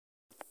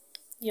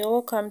You're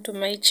welcome to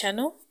my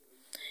channel.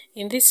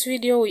 In this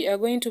video we are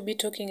going to be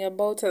talking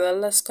about the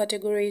last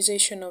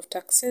categorization of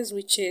taxes,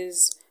 which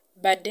is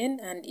burden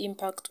and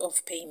impact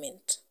of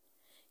payment.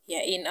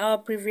 In our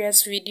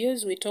previous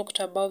videos we talked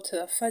about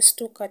the first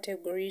two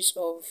categories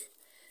of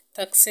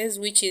taxes,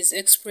 which is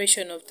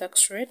expression of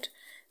tax rate,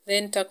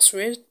 then tax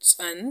rates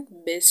and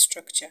base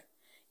structure.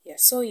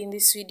 So in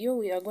this video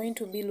we are going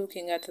to be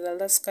looking at the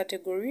last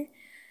category,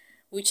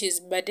 which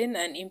is burden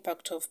and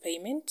impact of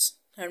payment.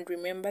 And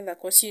remember, the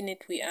course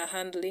unit we are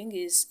handling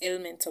is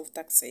elements of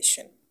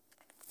taxation.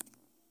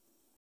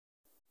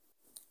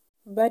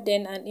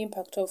 Burden and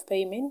impact of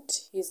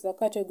payment is the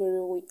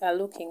category we are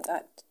looking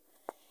at.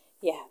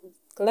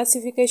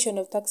 Classification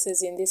of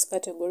taxes in this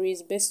category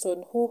is based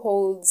on who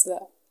holds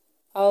the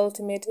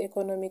ultimate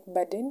economic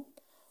burden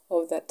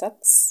of the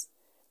tax,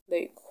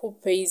 like who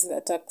pays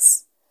the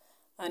tax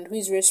and who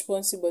is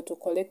responsible to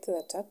collect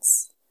the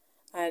tax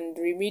and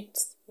remit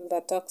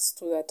the tax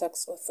to the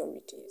tax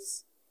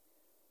authorities.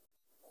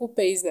 Who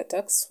pays the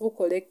tax, who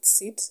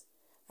collects it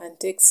and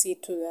takes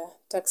it to the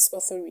tax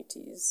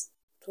authorities,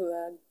 to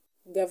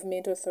the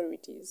government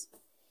authorities.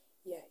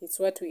 It's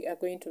what we are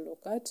going to look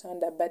at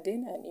under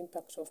burden and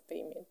impact of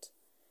payment.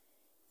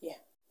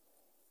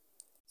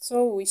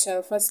 So we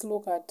shall first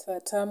look at a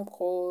term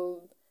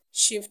called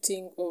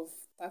shifting of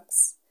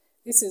tax.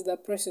 This is the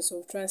process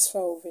of transfer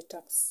of a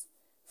tax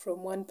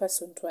from one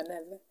person to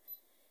another.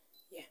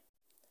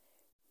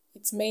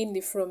 It's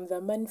mainly from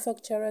the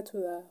manufacturer to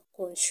the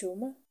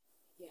consumer.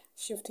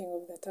 Shifting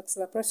of the tax,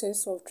 the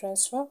process of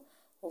transfer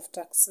of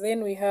tax.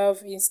 Then we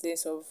have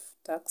incidence of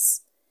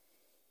tax.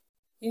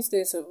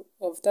 Incidence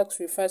of tax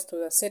refers to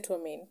the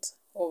settlement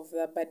of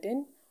the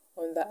burden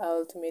on the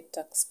ultimate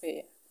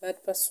taxpayer.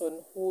 That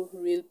person who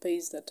really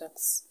pays the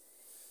tax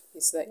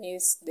is the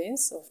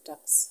incidence of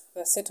tax,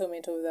 the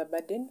settlement of the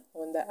burden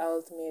on the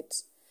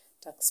ultimate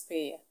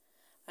taxpayer.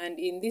 And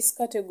in this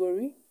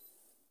category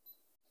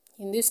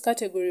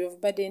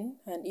of burden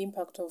and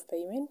impact of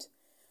payment,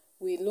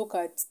 we look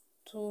at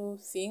two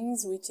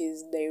things, which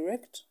is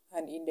direct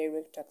and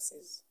indirect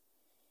taxes.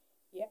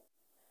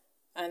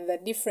 And the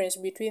difference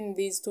between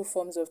these two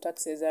forms of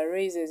taxes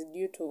arises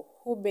due to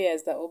who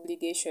bears the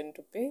obligation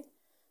to pay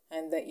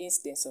and the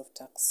incidence of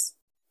tax.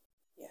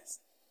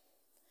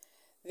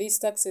 These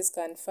taxes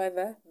can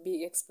further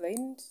be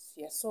explained.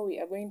 So we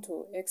are going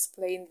to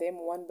explain them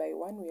one by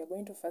one. We are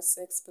going to first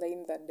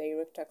explain the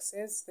direct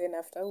taxes, then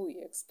after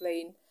we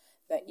explain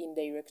the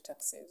indirect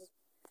taxes.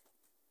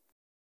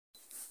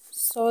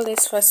 So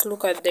let's first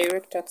look at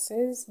direct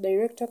taxes.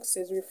 Direct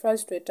taxes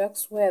refers to a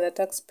tax where the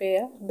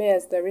taxpayer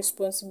bears the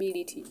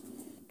responsibility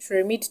to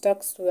remit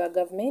tax to the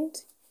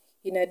government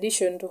in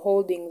addition to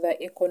holding the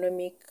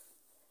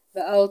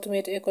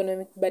ultimate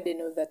economic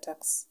burden of the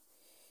tax.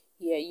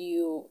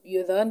 You're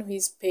the one who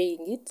is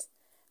paying it,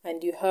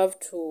 and you have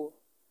to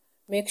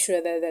make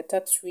sure that the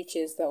tax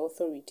reaches the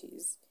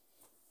authorities.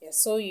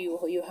 So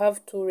you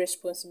have two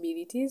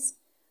responsibilities.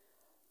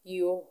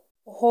 You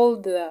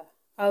hold the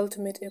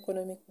ultimate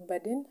economic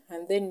burden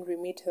and then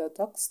remit the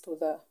tax to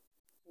the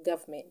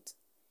government.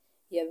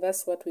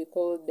 That's what we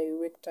call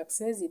direct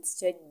taxes. It's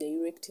charged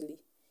directly.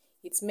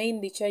 It's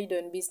mainly charged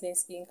on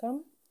business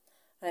income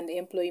and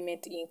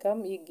employment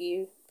income,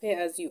 e.g. pay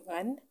as you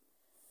earn,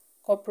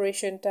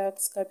 corporation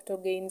tax, capital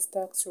gains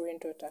tax,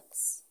 rental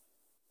tax.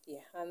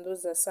 And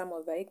those are some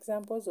of the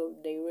examples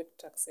of direct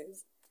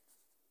taxes.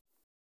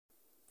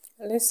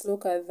 Let's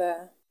look at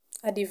the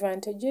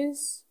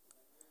advantages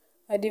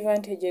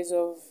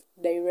of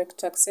direct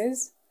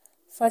taxes.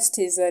 First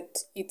is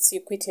that it's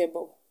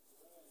equitable.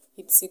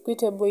 It's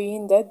equitable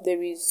in that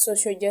there is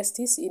social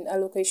justice in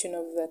allocation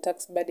of the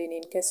tax burden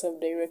in case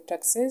of direct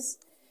taxes.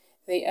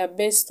 They are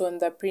based on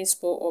the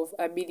principle of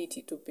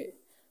ability to pay,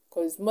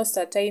 because most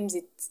of the times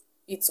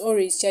it's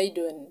always charged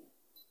on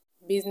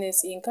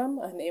business income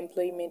and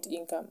employment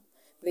income.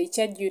 They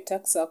charge you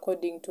tax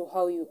according to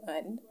how you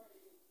earn,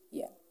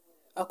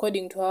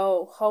 according to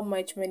how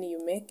much money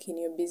you make in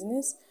your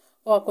business,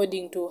 or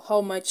according to how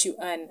much you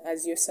earn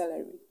as your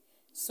salary.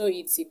 So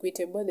it's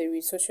equitable. There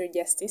is social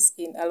justice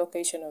in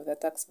allocation of the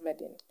tax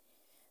burden.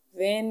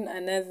 Then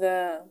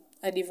another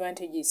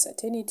advantage is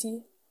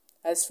certainty.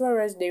 As far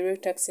as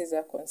direct taxes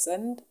are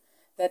concerned,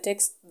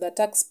 the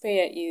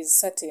taxpayer is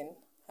certain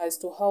as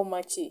to how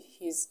much he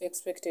is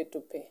expected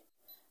to pay,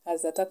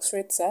 as the tax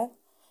rates are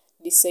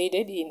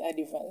decided in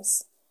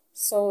advance.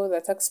 So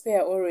the taxpayer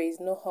always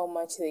know how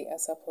much they are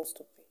supposed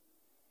to pay.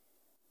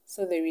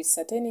 So there is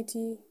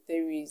certainty,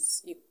 there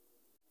is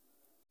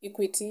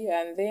equity,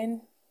 and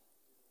then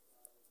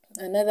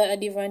another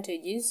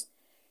advantage is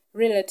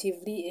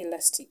relatively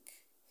elastic.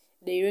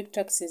 Direct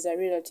taxes are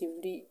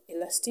relatively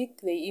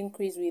elastic. They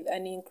increase with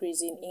an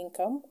increase in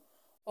income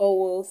or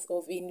wealth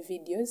of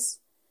individuals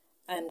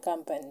and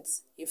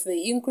companies. If they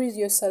increase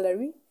your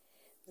salary,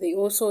 they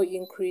also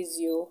increase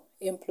your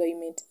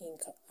employment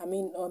income.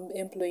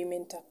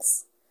 Employment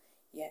tax.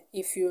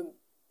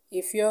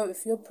 If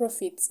your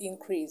profits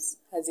increase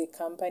as a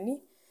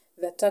company,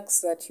 the tax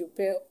that you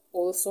pay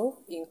also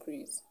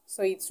increase.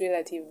 So it's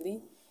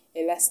relatively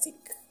elastic.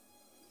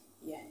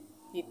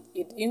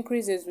 It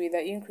increases with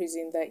the increase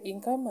in the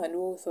income and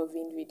wealth of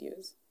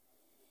individuals.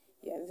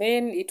 Yeah,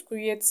 then it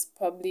creates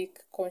public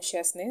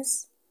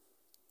consciousness.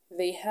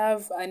 They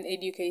have an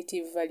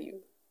educative value.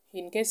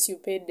 In case you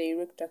pay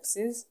direct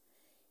taxes,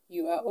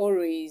 you are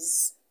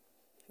always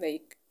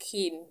like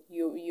keen.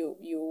 You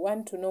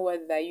want to know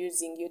what they're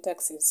using your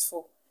taxes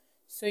for.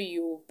 So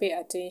you pay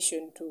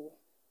attention to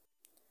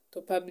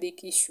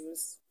public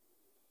issues.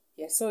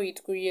 Yeah, so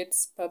it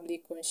creates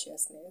public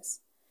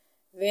consciousness.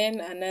 Then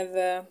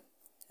another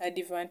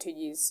advantage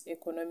is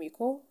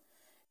economical.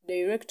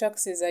 Direct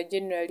taxes are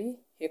generally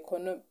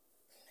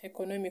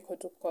economical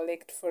to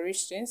collect. For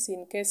instance,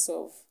 in case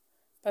of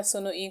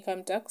personal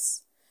income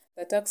tax,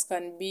 the tax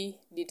can be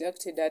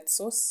deducted at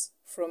source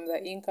from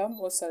the income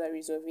or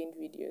salaries of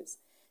individuals.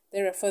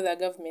 Therefore, the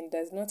government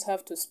does not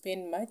have to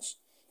spend much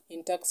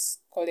in tax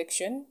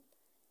collection.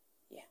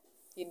 Yeah,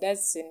 it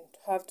doesn't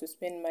have to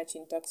spend much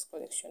in tax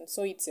collection,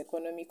 so it's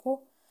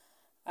economical.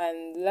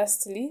 And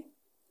lastly,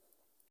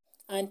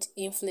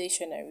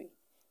 anti-inflationary.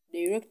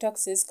 Direct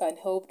taxes can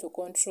help to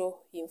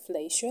control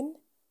inflation.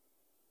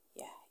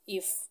 Yeah,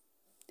 if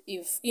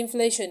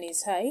inflation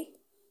is high,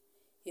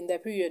 in the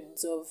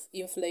periods of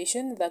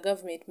inflation, the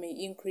government may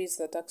increase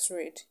the tax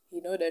rate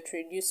in order to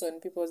reduce on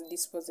people's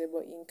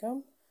disposable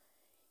income.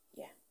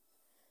 Yeah,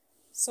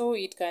 so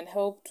it can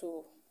help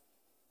to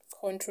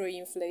control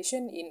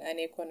inflation in an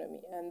economy,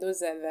 and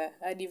those are the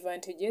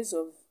advantages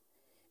of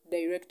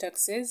direct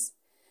taxes.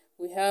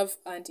 We have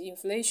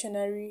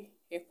anti-inflationary,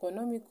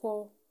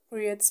 economical,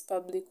 creates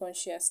public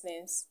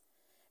consciousness,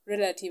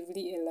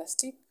 relatively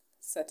elastic,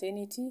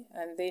 certainty,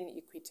 and then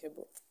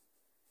equitable.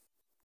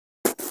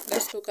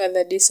 Let's look at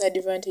the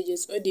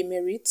disadvantages or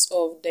demerits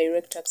of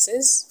direct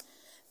taxes.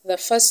 The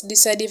first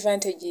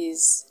disadvantage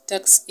is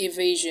tax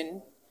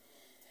evasion.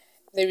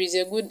 There is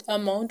a good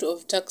amount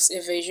of tax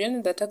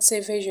evasion. The tax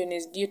evasion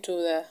is due to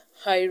the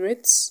high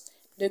rates,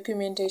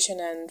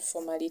 documentation and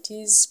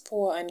formalities,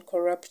 poor and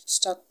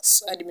corrupt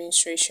tax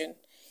administration.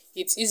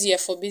 It's easier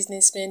for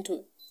businessmen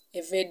to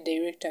evade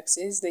direct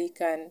taxes. They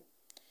can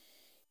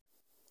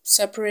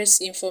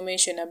suppress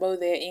information about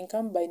their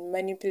income by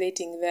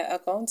manipulating their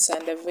accounts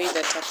and avoid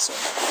the tax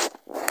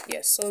on it.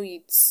 Yeah, so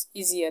it's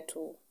easier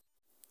to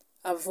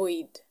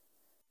avoid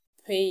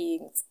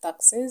paying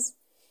taxes.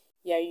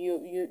 Yeah,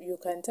 you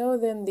can tell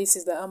them this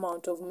is the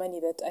amount of money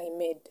that I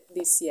made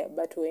this year,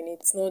 but when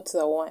it's not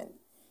the one.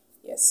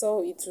 Yeah,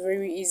 so it's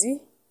very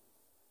easy.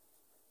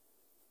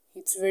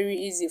 It's very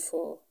easy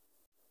for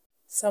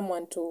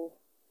someone to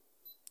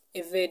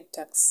evade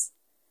tax.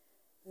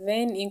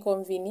 Then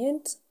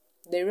inconvenient.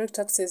 Direct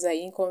taxes are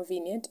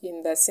inconvenient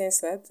in the sense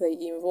that they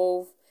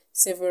involve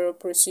several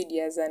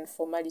procedures and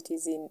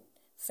formalities in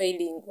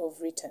filing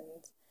of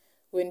returns.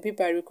 When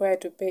people are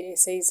required to pay a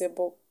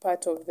sizable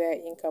part of their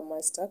income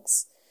as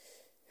tax,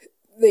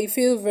 they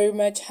feel very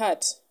much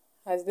hurt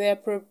as their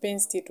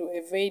propensity to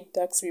evade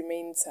tax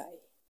remains high.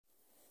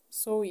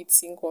 So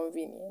it's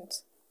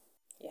inconvenient.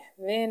 Yeah.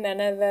 Then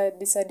another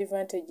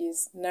disadvantage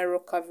is narrow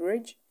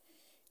coverage.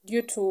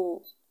 Due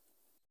to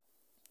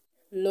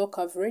low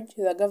coverage,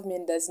 the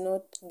government does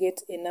not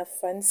get enough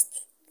funds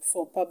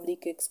for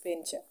public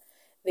expenditure.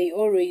 They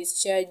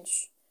always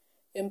charge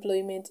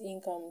employment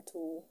income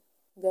to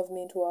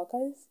government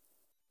workers.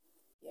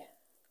 Yeah,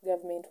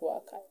 government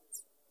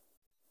workers.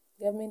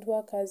 Government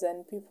workers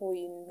and people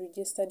in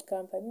registered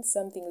companies,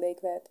 something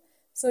like that.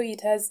 So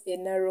it has a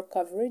narrow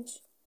coverage.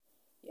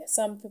 Yeah,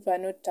 some people are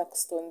not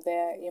taxed on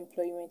their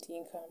employment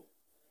income.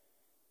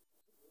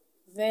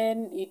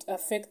 Then it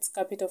affects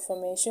capital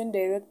formation.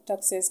 Direct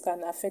taxes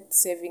can affect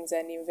savings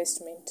and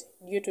investment.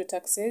 Due to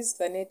taxes,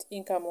 the net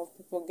income of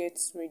people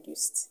gets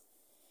reduced.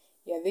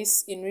 Yeah,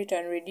 this in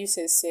return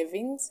reduces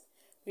savings.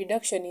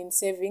 Reduction in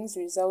savings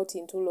results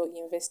into low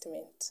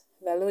investment.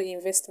 The low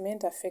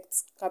investment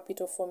affects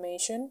capital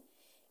formation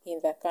in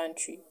the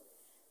country.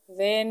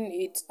 Then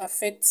it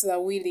affects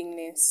the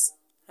willingness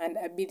and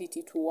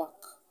ability to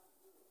work.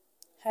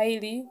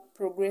 Highly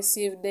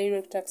progressive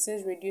direct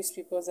taxes reduce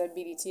people's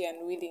ability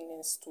and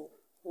willingness to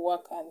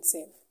work and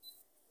save.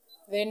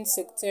 Then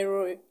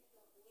sectoral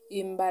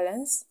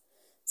imbalance.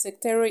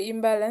 Sectoral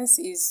imbalance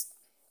is,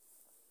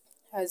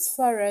 as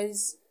far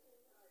as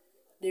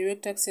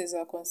direct taxes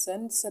are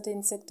concerned,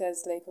 certain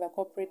sectors like the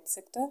corporate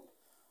sector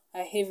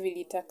are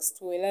heavily taxed,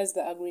 whereas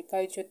the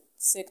agriculture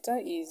sector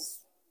is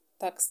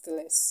taxed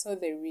less. So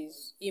there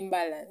is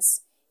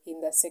imbalance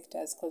in the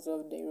sectors because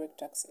of direct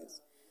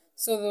taxes.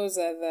 So those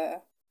are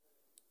the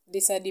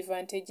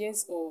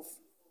disadvantages of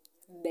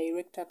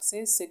direct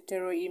taxes: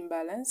 sectoral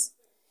imbalance,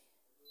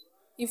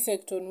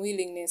 effect on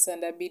willingness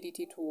and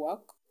ability to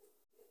work,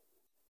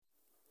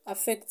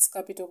 affects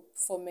capital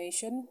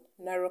formation,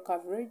 narrow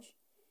coverage,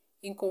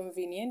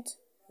 inconvenient,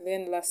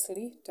 then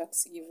lastly,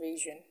 tax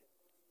evasion.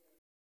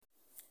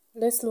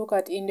 Let's look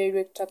at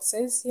indirect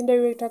taxes.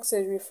 Indirect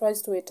taxes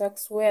refers to a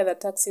tax where the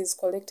tax is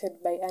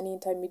collected by an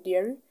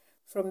intermediary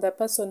from the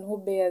person who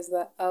bears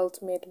the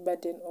ultimate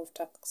burden of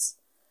tax.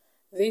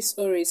 This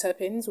always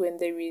happens when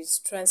there is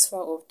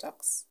transfer of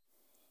tax.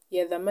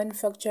 Yeah, the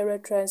manufacturer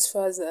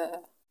transfers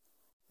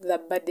the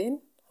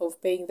burden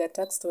of paying the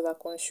tax to the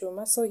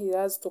consumer, so he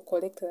has to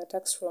collect the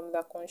tax from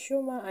the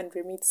consumer and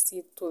remit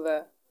it to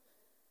the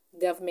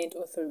government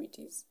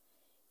authorities.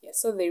 Yeah,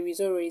 so there is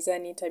always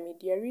an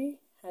intermediary,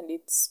 and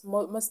it's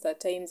most of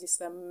the times it's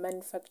the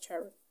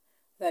manufacturer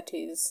that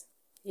is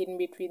in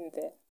between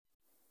there.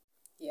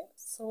 Yeah,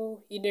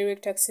 so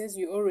indirect taxes,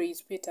 you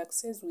always pay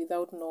taxes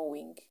without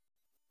knowing.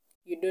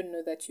 You don't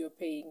know that you're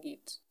paying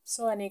it.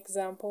 So an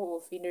example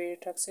of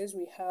indirect taxes,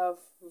 we have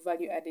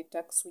value added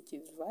tax, which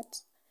is VAT,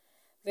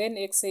 then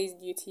excise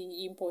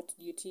duty, import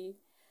duty,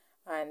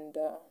 and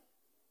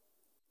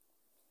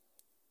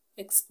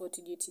export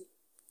duty.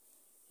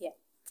 Yeah.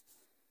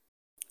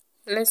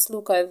 Let's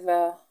look at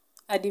the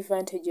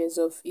advantages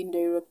of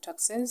indirect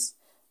taxes.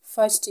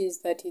 First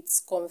is that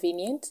it's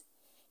convenient.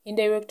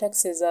 Indirect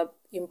taxes are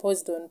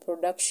imposed on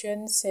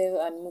production, sale,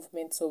 and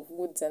movements of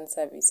goods and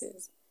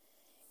services.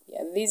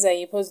 Yeah, these are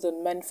imposed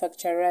on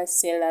manufacturers,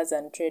 sellers,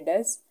 and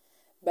traders,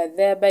 but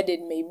their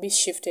burden may be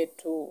shifted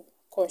to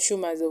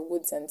consumers of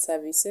goods and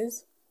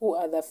services, who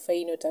are the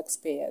final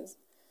taxpayers.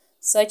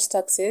 Such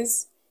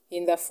taxes,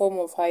 in the form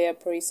of higher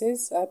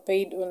prices, are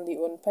paid only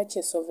on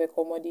purchase of a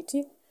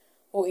commodity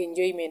or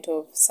enjoyment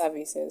of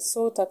services.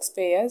 So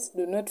taxpayers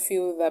do not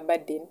feel the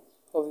burden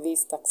of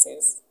these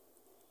taxes.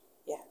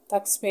 Yeah,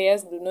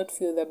 taxpayers do not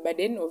feel the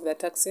burden of the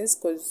taxes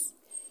because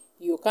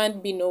you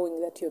can't be knowing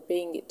that you're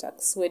paying a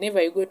tax.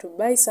 Whenever you go to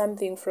buy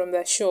something from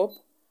the shop,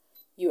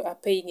 you are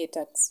paying a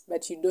tax,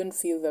 but you don't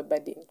feel the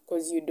burden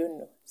because you don't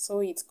know.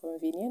 So it's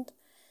convenient.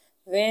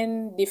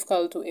 Then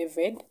difficult to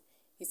evade.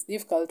 It's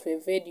difficult to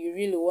evade. You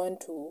really want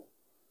to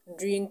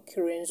drink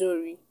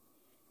renzori.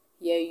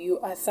 Yeah, you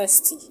are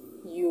thirsty.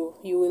 You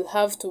will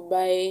have to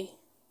buy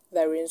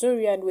the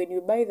renzori, and when you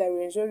buy the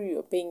renzori,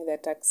 you're paying the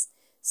tax.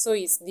 So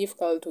it's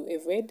difficult to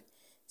evade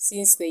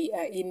since they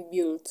are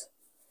inbuilt.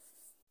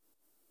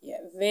 Yeah,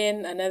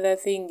 then another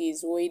thing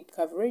is wide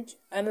coverage.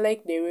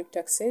 Unlike direct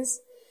taxes,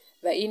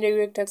 the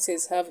indirect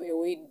taxes have a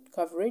wide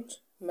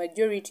coverage.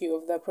 Majority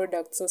of the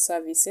products or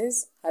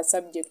services are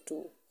subject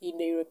to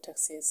indirect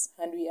taxes,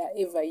 and we are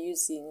ever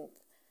using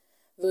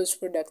those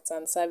products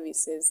and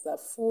services, the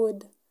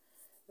food,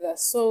 the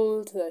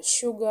salt, the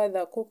sugar,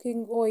 the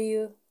cooking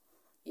oil.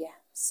 Yeah,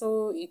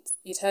 so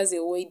it has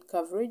a wide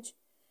coverage.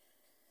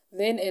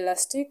 Then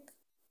elastic.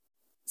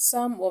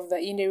 Some of the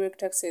indirect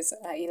taxes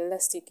are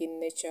elastic in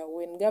nature.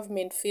 When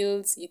government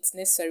feels it's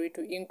necessary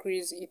to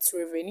increase its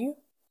revenue,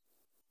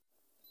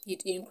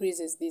 it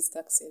increases these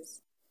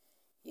taxes.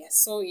 Yeah,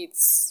 so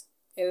it's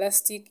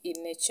elastic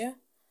in nature.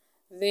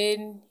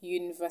 Then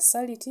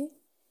universality.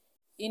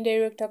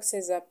 Indirect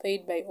taxes are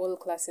paid by all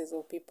classes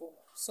of people,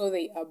 so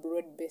they are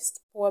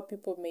broad-based. Poor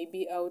people may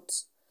be out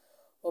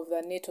of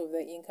the net of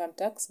the income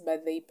tax,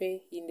 but they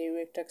pay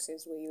indirect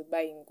taxes while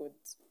buying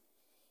goods.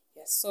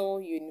 Yeah, so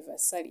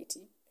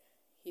universality.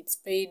 It's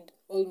paid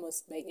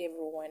almost by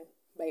everyone,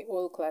 by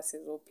all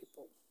classes of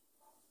people.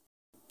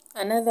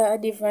 Another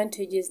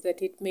advantage is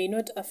that it may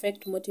not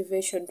affect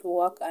motivation to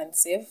work and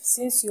save.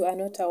 Since you are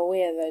not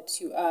aware that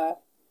you are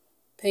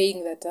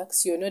paying the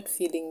tax, you're not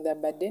feeling the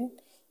burden,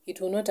 it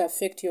will not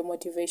affect your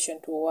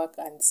motivation to work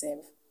and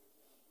save.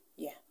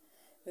 Yeah.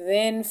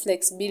 Then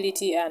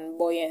flexibility and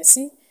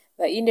buoyancy.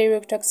 The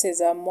indirect taxes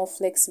are more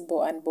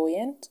flexible and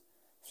buoyant.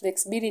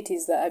 Flexibility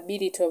is the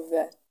ability of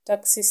the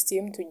tax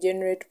system to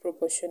generate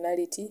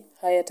proportionality,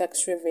 higher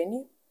tax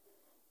revenue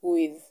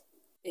with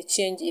a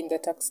change in the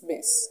tax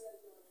base.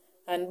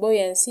 And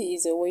buoyancy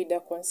is a wider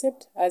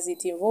concept as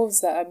it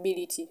involves the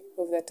ability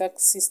of the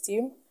tax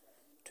system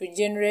to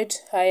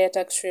generate higher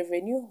tax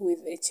revenue with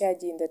a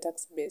change in the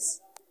tax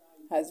base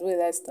as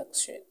well as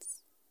tax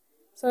rates.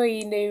 So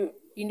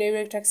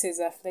indirect taxes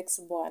are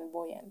flexible and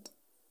buoyant.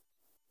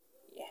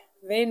 Yeah.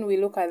 Then we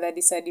look at the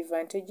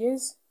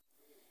disadvantages.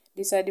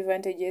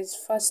 Disadvantages,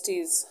 first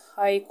is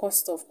high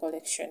cost of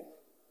collection.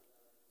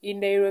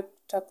 Indirect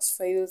tax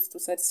fails to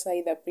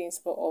satisfy the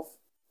principle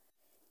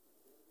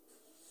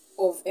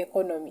of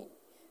economy.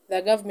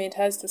 The government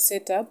has to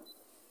set up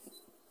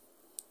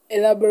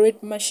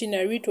elaborate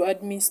machinery to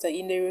administer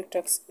indirect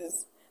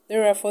taxes.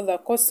 Therefore, the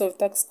cost of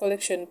tax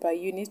collection per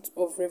unit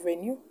of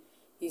revenue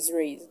is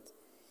raised.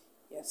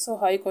 Yeah, so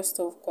high cost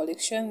of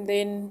collection,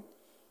 then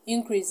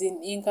increase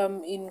in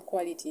income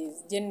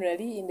inequalities.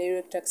 Generally,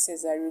 indirect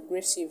taxes are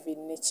regressive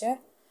in nature.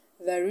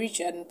 The rich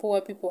and poor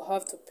people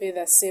have to pay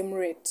the same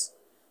rate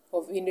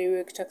of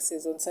indirect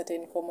taxes on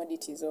certain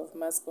commodities of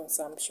mass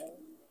consumption.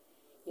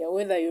 Yeah,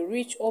 whether you're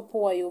rich or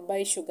poor, you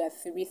buy sugar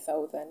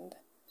 3,000.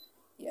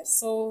 Yeah,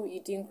 so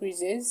it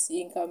increases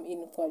income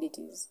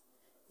inequalities.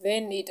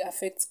 Then it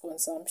affects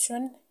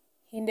consumption.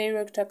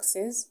 Indirect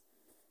taxes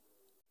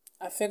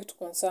affect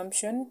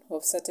consumption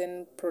of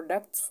certain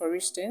products. For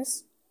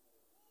instance,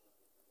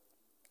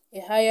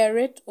 a higher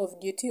rate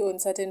of duty on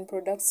certain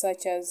products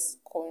such as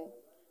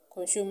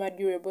consumer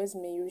durables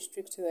may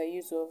restrict the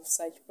use of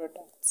such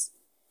products.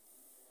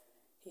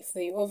 If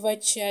they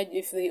overcharge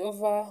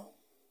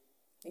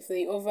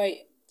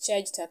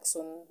tax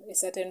on a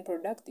certain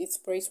product, its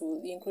price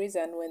will increase,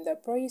 and when the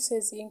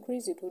prices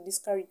increase, it will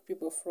discourage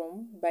people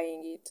from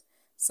buying it.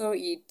 So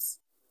it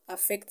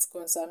affects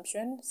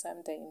consumption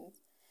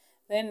sometimes.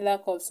 Then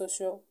lack of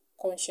social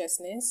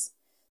consciousness.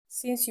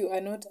 Since you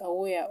are not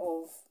aware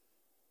of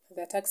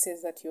the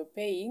taxes that you're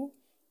paying,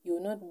 you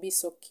will not be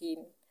so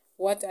keen.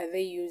 What are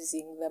they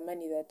using the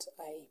money that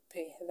I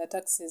pay, the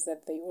taxes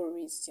that they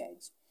always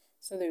charge?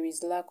 So there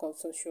is lack of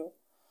social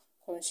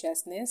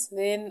consciousness.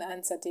 Then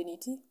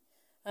uncertainty.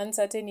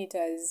 Uncertainty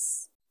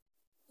as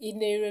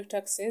indirect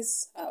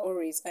taxes are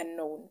always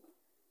unknown.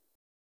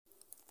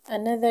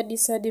 Another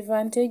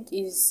disadvantage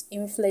is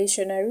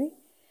inflationary.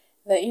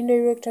 The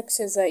indirect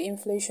taxes are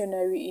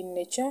inflationary in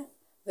nature.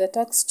 The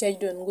tax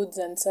charged on goods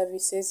and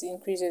services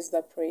increases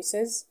the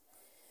prices.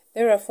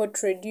 Therefore,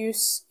 to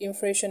reduce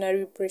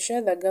inflationary pressure,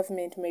 the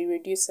government may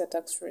reduce the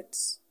tax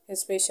rates,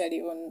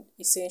 especially on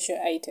essential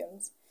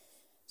items.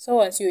 So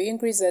once you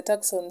increase the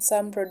tax on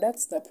some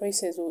products, the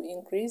prices will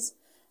increase,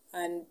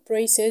 and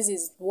prices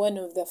is one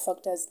of the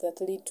factors that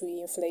lead to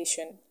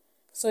inflation.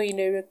 So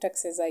indirect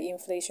taxes are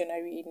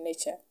inflationary in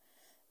nature.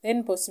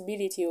 Then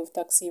possibility of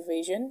tax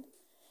evasion.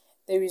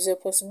 There is a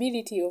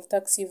possibility of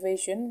tax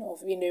evasion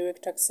of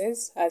indirect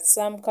taxes, as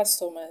some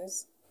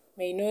customers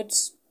may not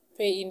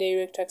pay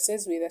indirect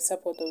taxes with the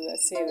support of the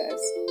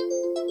sellers.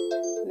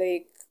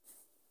 Like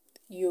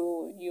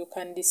you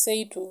can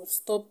decide to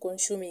stop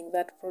consuming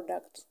that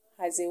product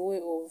as a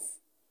way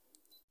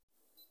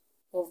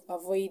of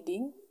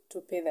avoiding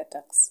to pay the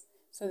tax.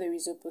 So there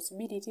is a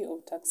possibility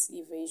of tax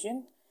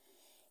evasion.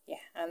 Yeah,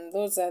 and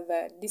those are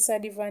the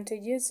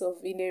disadvantages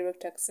of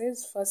indirect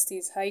taxes. First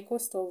is high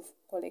cost of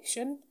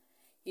collection.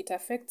 It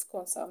affects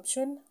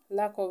consumption,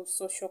 lack of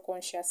social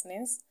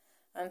consciousness,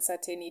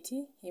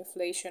 uncertainty,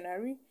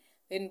 inflationary,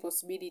 then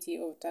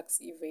possibility of tax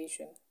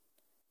evasion.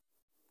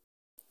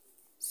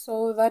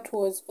 So that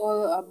was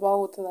all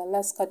about the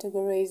last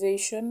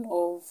categorization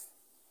of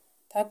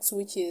tax,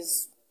 which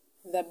is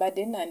the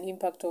burden and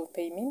impact of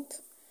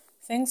payment.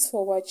 Thanks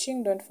for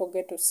watching. Don't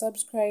forget to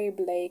subscribe,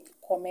 like,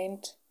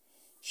 comment,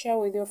 share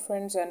with your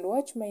friends, and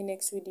watch my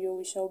next video.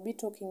 We shall be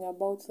talking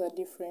about the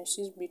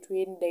differences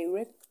between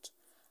direct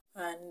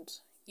and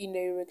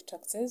indirect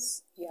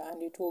taxes. Yeah,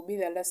 and it will be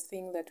the last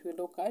thing that we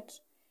look at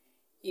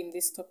in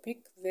this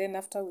topic. Then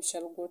after we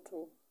shall go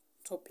to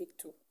topic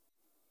 2.